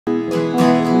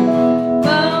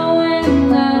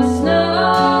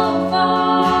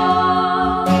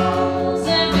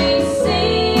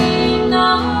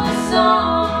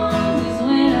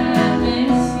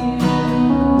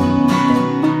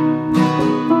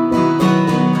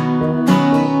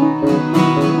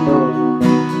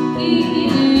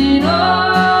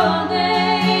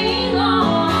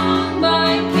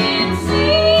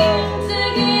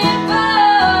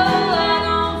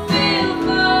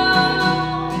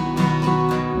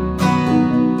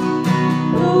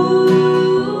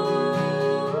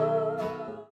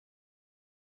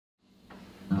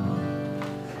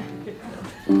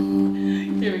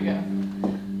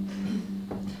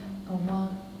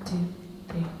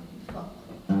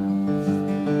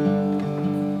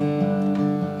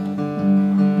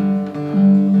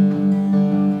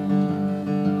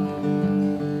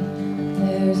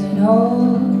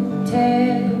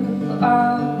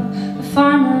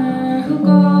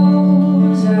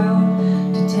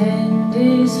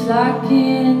flock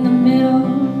in the middle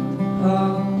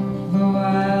of the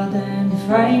wild and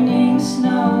frightening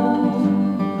snow.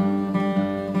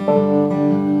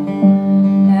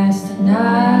 As the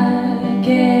night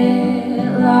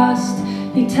gets lost,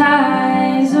 he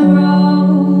ties a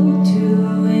rope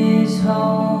to his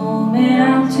home and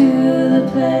out to the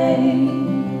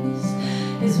place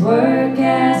his work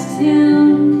asks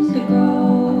him to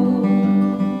go.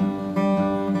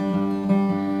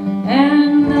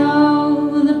 And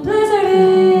though the blizzard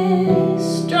is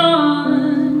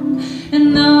strong,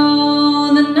 and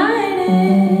though the night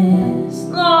is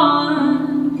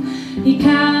long, he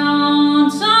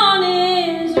counts on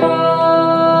his road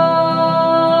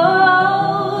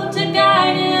to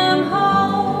guide him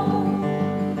home.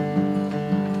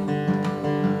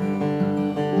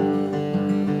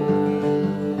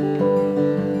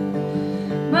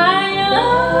 My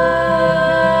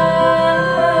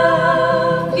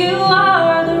love, you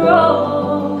are the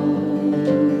road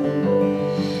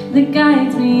that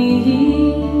guides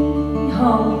me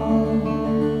home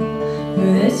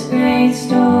through this great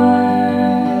storm.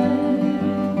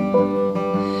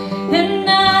 And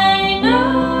I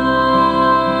know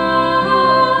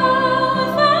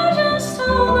if I just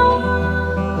hold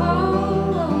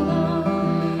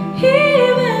on,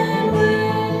 even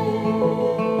when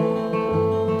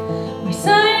my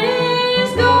sight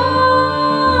is gone,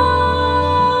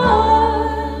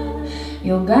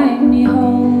 you'll guide me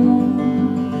home.